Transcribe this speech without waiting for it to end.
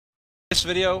This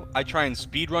video, I try and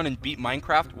speedrun and beat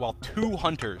Minecraft while 2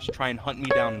 hunters try and hunt me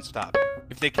down and stop it.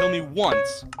 If they kill me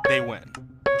once, they win.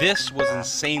 This was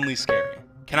insanely scary.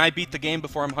 Can I beat the game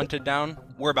before I'm hunted down?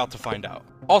 We're about to find out.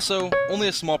 Also, only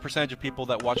a small percentage of people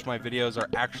that watch my videos are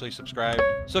actually subscribed,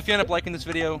 so if you end up liking this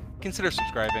video, consider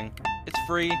subscribing. It's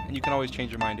free, and you can always change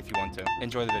your mind if you want to.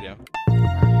 Enjoy the video.